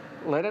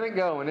 Letting it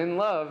go. And in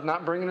love,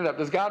 not bringing it up.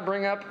 Does God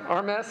bring up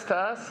our mess to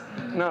us?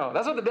 No.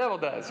 That's what the devil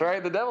does,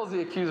 right? The devil's the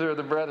accuser of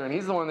the brethren.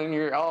 He's the one that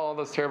hears all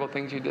those terrible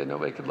things you did.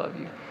 Nobody could love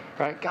you,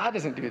 right? God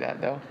doesn't do that,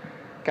 though.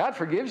 God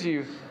forgives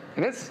you.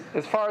 And it's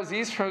as far as the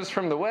east is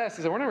from the west.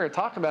 He said, we're never going to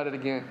talk about it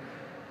again.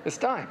 It's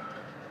done.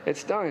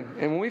 It's done.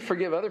 And when we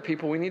forgive other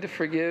people, we need to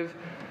forgive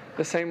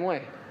the same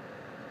way,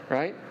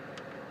 right?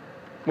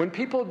 When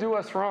people do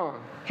us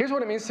wrong, here's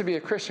what it means to be a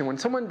Christian. When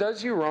someone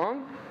does you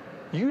wrong,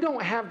 you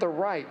don't have the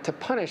right to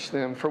punish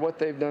them for what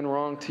they've done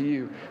wrong to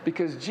you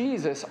because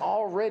Jesus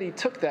already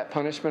took that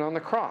punishment on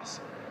the cross.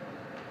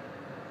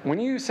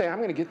 When you say, I'm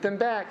going to get them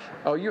back,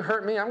 oh, you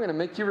hurt me, I'm going to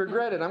make you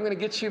regret it, I'm going to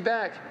get you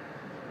back,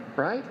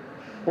 right?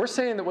 We're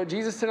saying that what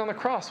Jesus did on the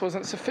cross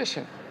wasn't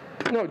sufficient.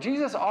 No,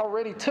 Jesus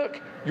already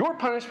took your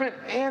punishment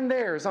and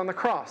theirs on the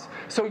cross.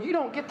 So you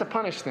don't get to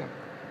punish them.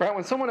 Right?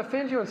 When someone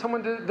offends you and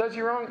someone does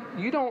you wrong,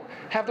 you don't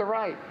have the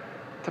right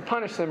to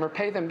punish them or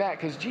pay them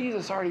back because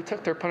Jesus already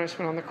took their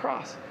punishment on the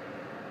cross.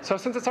 So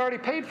since it's already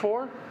paid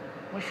for,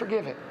 we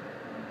forgive it.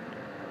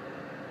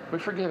 We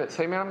forgive it.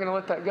 Say, man, I'm going to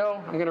let that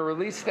go. I'm going to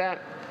release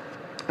that.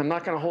 I'm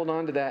not going to hold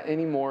on to that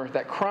anymore.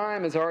 That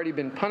crime has already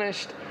been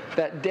punished.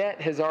 That debt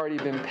has already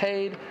been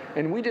paid.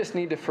 And we just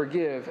need to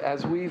forgive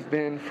as we've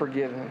been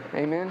forgiven.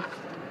 Amen?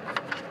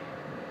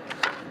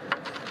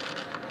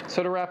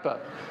 So to wrap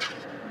up,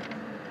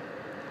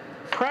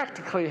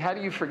 practically, how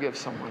do you forgive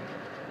someone?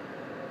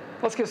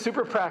 Let's get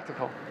super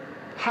practical.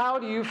 How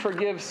do you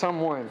forgive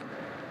someone?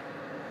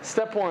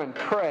 Step one,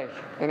 pray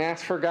and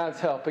ask for God's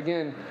help.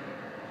 Again,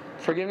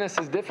 forgiveness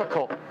is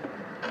difficult.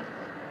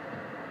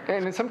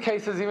 And in some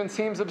cases, even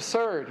seems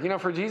absurd.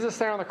 For Jesus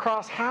there on the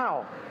cross,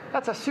 how?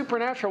 That's a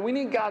supernatural. We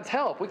need God's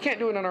help. We can't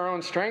do it in our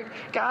own strength.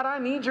 God, I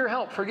need your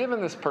help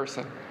forgiving this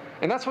person.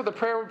 And that's what the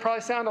prayer would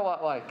probably sound a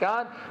lot like.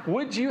 God,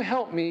 would you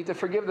help me to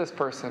forgive this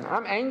person?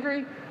 I'm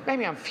angry.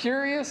 Maybe I'm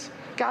furious.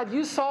 God,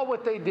 you saw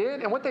what they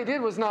did, and what they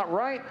did was not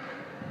right.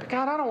 But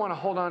God, I don't want to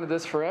hold on to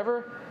this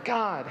forever.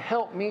 God,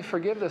 help me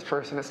forgive this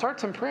person. It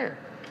starts in prayer.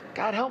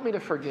 God, help me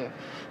to forgive.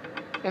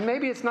 And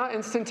maybe it's not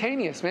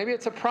instantaneous. Maybe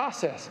it's a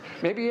process.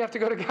 Maybe you have to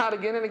go to God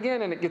again and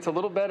again, and it gets a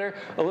little better,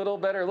 a little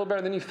better, a little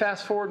better. Then you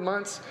fast forward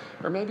months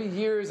or maybe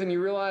years, and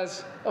you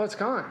realize, oh, it's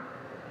gone,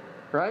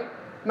 right?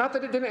 Not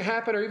that it didn't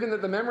happen or even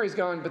that the memory's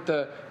gone, but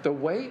the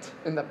weight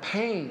and the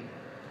pain,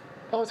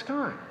 oh, it's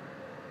gone.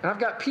 And I've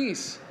got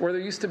peace where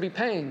there used to be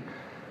pain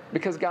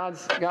because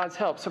God's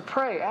help. So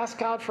pray. Ask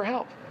God for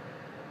help.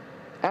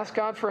 Ask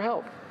God for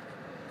help.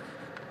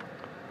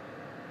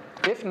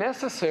 If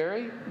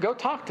necessary, go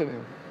talk to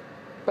them.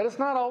 But it's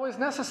not always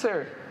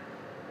necessary.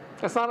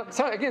 It's not.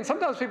 So again,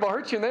 sometimes people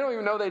hurt you and they don't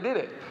even know they did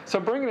it. So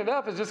bringing it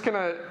up is just going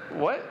to,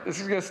 what? This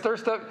is going to stir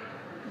stuff.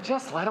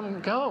 Just let them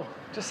go.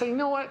 Just say, you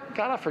know what?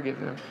 God, I forgive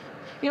them.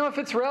 if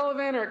it's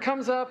relevant or it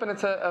comes up and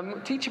it's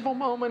a teachable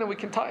moment and we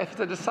can talk, if it's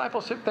a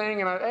discipleship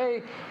thing and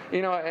I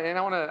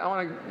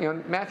want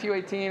to, Matthew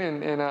 18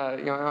 and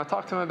I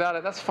talk to him about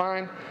it, that's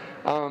fine.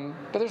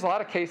 But there's a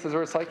lot of cases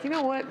where it's like, you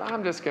know what,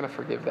 I'm just going to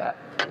forgive that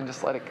and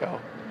just let it go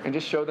and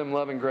just show them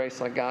love and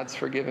grace like God's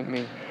forgiven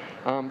me.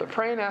 But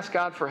pray and ask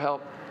God for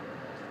help,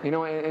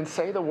 and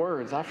say the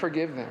words, I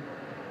forgive them.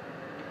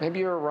 Maybe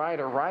you're a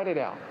writer, write it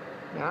out.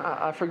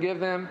 I forgive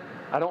them.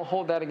 I don't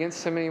hold that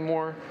against them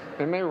anymore.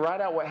 And maybe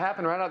write out what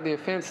happened, write out the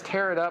offense,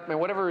 tear it up, and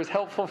whatever is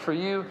helpful for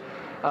you,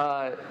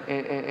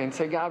 and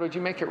say, God, would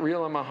you make it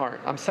real in my heart?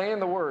 I'm saying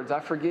the words, I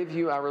forgive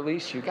you, I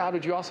release you. God,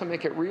 would you also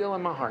make it real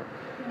in my heart?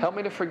 Help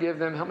me to forgive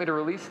them. Help me to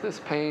release this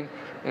pain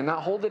and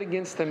not hold it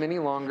against them any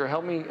longer.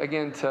 Help me,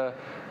 again, to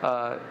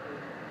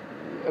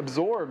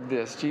absorb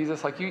this,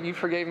 Jesus, like you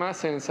forgave my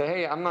sin, and say,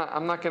 hey, I'm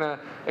not going to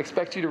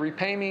expect you to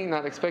repay me,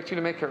 not expect you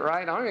to make it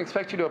right. I don't even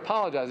expect you to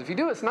apologize. If you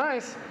do, it's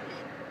nice,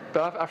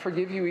 but I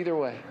forgive you either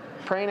way.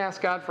 Pray and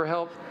ask God for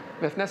help.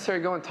 And if necessary,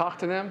 go and talk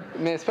to them. I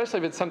mean, especially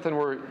if it's something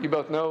where you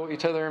both know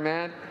each other are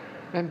mad.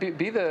 And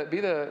be the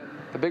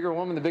bigger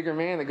woman, the bigger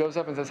man that goes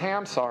up and says, hey,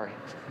 I'm sorry.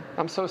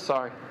 I'm so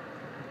sorry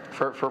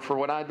for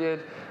what I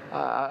did.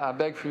 I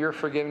beg for your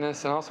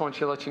forgiveness, and I also want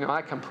you to let you know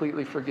I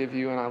completely forgive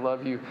you and I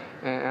love you,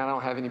 and I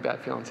don't have any bad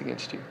feelings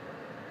against you.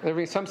 There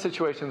will be some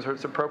situations where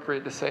it's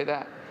appropriate to say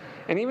that.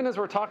 And even as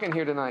we're talking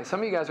here tonight,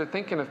 some of you guys are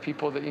thinking of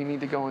people that you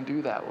need to go and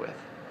do that with,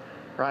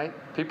 right?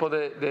 People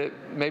that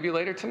maybe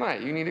later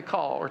tonight you need to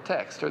call or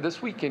text, or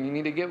this weekend you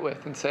need to get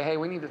with and say, hey,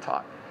 we need to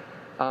talk.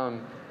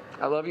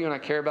 I love you and I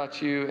care about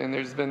you, and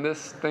there's been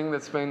this thing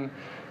that's been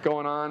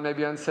going on,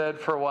 maybe unsaid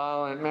for a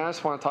while, and man, I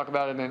just want to talk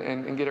about it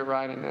and get it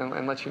right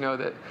and let you know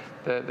that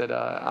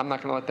I'm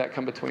not going to let that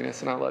come between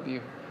us, and I love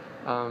you.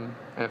 And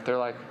if they're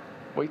like,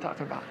 what are you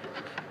talking about?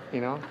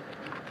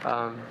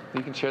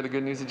 You can share the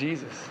good news of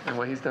Jesus and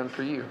what he's done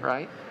for you,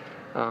 right?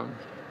 I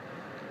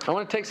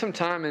want to take some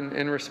time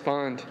and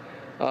respond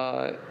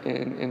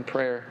in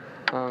prayer.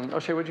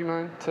 O'Shea, would you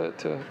mind to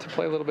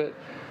play a little bit?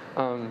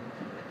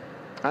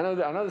 I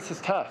know this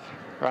is tough,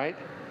 right?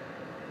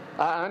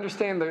 I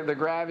understand the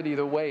gravity,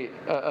 the weight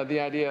of the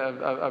idea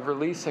of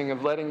releasing,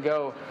 of letting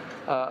go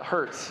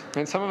hurts.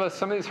 And some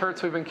of these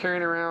hurts we've been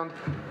carrying around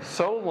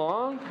so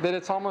long that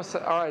it's almost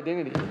our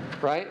identity,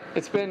 right?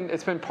 It's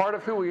been part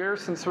of who we are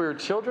since we were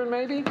children,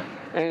 maybe.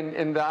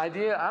 And the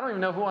idea, I don't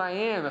even know who I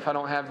am if I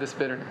don't have this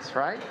bitterness,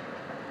 right?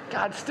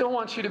 God still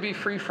wants you to be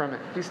free from it.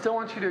 He still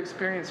wants you to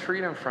experience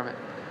freedom from it.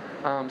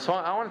 So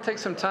I want to take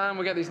some time.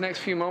 We got these next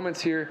few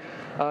moments here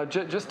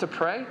just to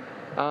pray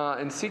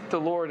and seek the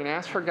Lord and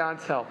ask for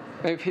God's help.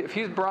 If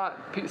he's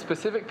brought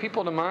specific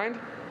people to mind,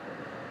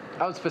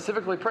 I would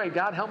specifically pray,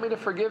 God, help me to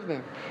forgive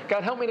them.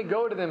 God, help me to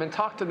go to them and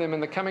talk to them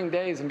in the coming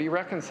days and be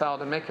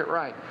reconciled and make it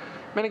right.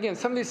 And again,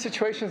 some of these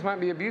situations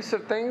might be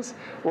abusive things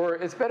where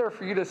it's better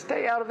for you to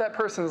stay out of that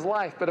person's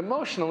life, but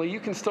emotionally you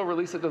can still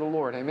release it to the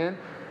Lord. Amen?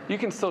 You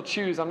can still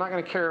choose, I'm not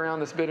going to carry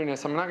around this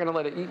bitterness. I'm not going to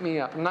let it eat me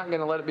up. I'm not going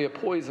to let it be a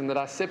poison that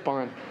I sip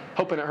on,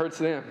 hoping it hurts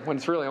them when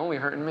it's really only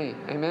hurting me.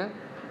 Amen?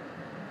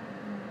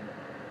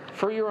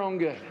 For your own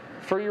good,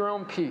 for your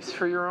own peace,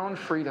 for your own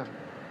freedom.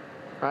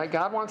 Right?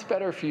 God wants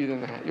better for you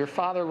than that. Your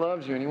Father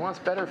loves you, and he wants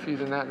better for you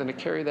than that, than to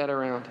carry that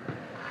around.